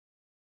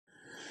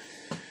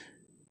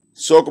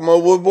Sokomo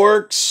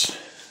Woodworks.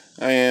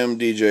 I am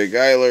DJ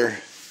Geiler.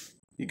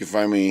 You can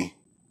find me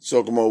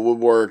Sokomo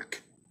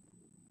Woodwork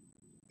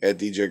at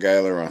DJ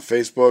Geiler on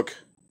Facebook.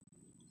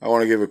 I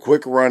want to give a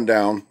quick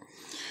rundown.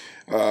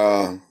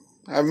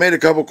 I've made a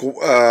couple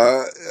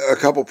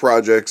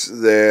projects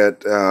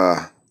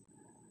that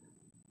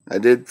I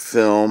did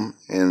film,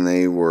 and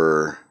they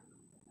were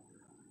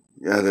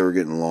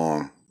getting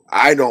long.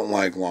 I don't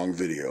like long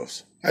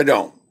videos. I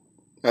don't.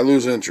 I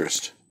lose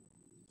interest.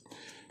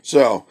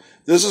 So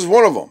this is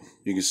one of them.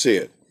 You can see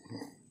it.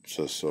 It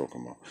says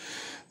Sokomo.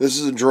 This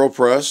is a drill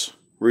press.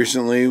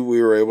 Recently,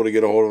 we were able to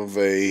get a hold of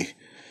a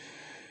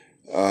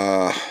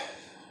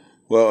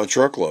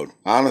truckload.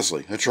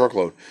 Honestly, a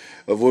truckload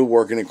of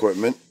woodworking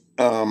equipment.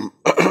 One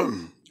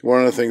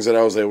of the things that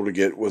I was able to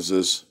get was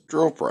this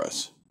drill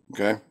press.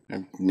 Okay,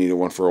 I needed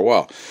one for a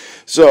while.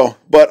 So,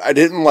 but I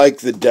didn't like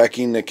the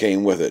decking that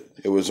came with it.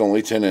 It was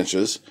only 10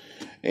 inches,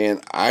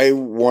 and I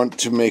want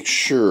to make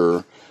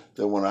sure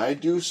that when I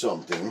do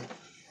something,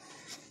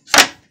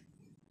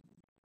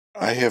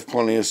 I have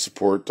plenty of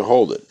support to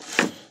hold it.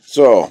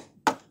 So,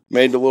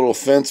 made a little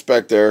fence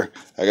back there.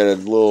 I got a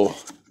little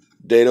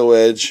dado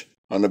edge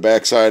on the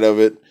back side of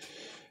it,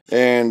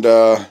 and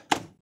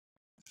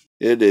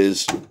it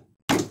is,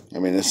 I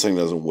mean, this thing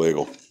doesn't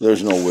wiggle.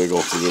 There's no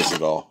wiggle to this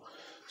at all.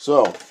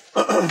 So,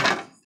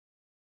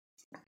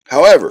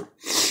 however,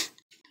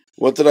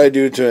 what did I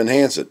do to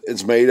enhance it?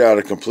 It's made out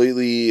of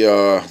completely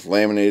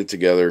laminated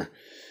together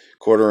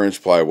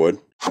 1/4-inch plywood,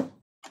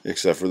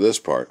 except for this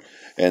part.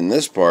 And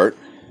this part,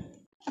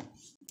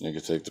 you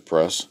can take the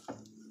press,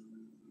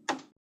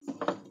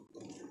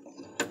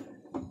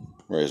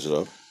 raise it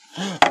up.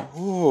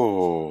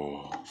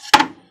 Whoa.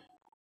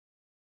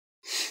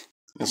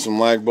 There's some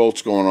lag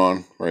bolts going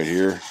on right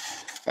here.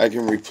 I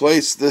can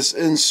replace this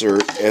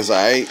insert as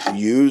I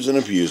use and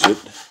abuse it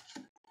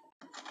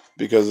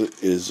because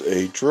it is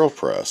a drill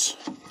press.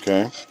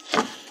 Okay.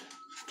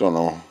 Don't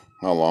know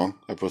how long.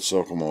 I put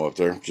Sokomo up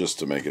there just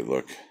to make it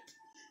look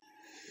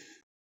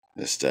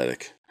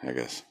aesthetic, I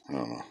guess. I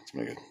don't know. Let's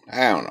make it.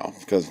 I don't know,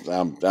 because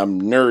I'm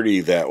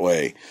nerdy that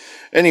way.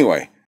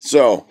 Anyway,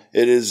 so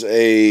it is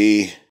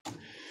a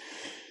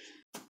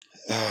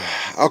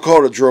I'll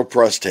call it a drill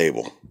press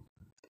table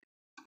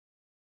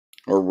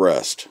or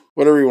rest,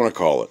 whatever you want to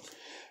call it.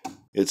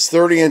 It's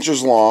 30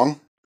 inches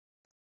long,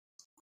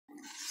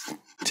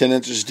 10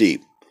 inches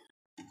deep,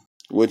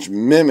 which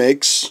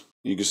mimics,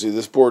 you can see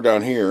this board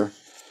down here.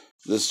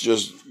 This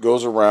just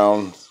goes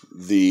around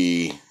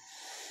the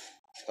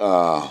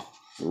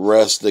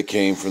rest that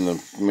came from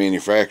the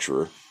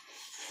manufacturer,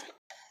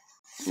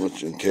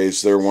 which, in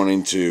case they're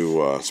wanting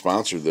to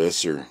sponsor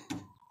this or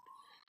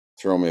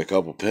throw me a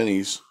couple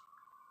pennies.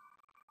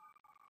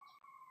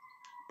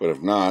 But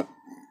if not,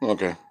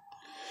 okay.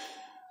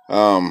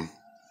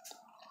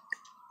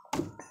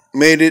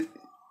 Made it.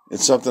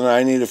 It's something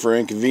I needed for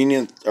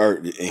inconvenience.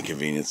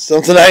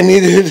 Something I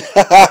needed.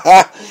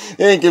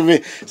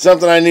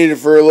 Something I needed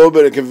for a little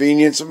bit of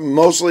convenience,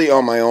 mostly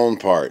on my own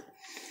part.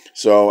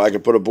 So I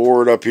could put a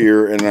board up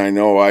here, and I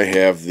know I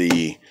have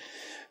the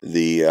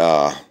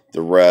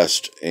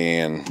rest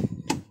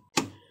and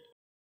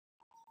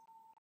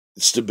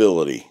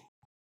stability.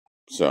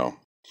 So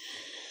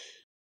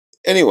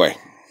anyway,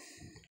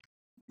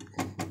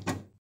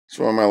 it's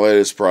one of my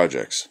latest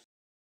projects.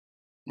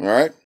 All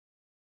right.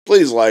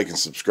 Please like and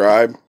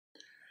subscribe.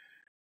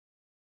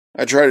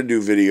 I try to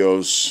do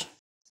videos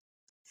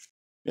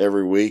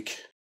every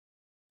week.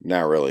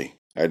 Not really.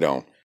 I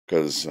don't,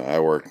 because I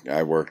work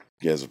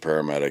as a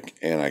paramedic,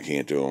 and I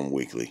can't do them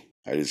weekly.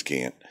 I just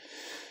can't,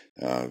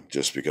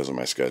 just because of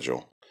my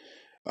schedule.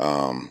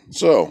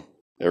 So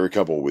every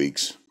couple of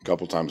weeks, a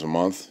couple times a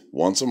month,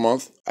 once a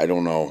month, I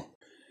don't know.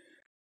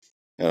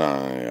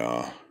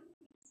 And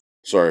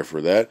sorry for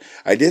that.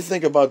 I did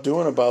think about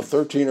doing about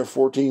 13 or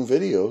 14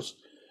 videos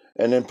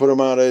and then put them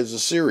out as a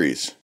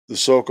series, the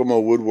Sokomo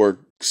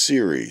Woodwork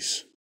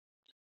series.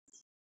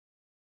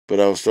 But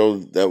I was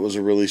told that was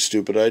a really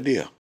stupid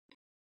idea.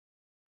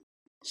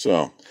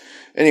 So,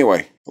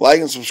 anyway, like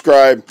and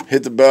subscribe,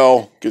 hit the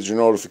bell, get your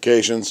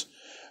notifications.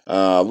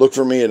 Look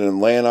for me in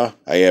Atlanta.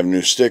 I have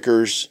new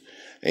stickers,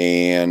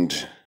 and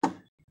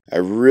I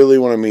really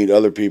want to meet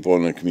other people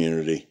in the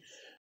community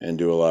and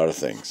do a lot of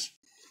things.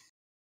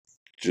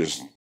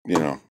 Just,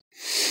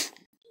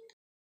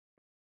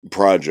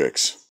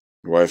 projects.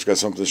 Your wife's got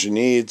something she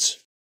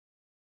needs.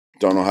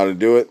 Don't know how to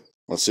do it.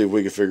 Let's see if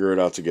we can figure it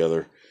out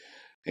together.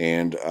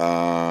 And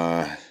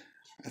I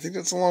think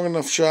that's a long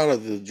enough shot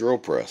of the drill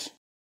press.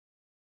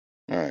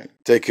 All right.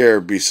 Take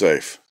care. Be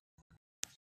safe.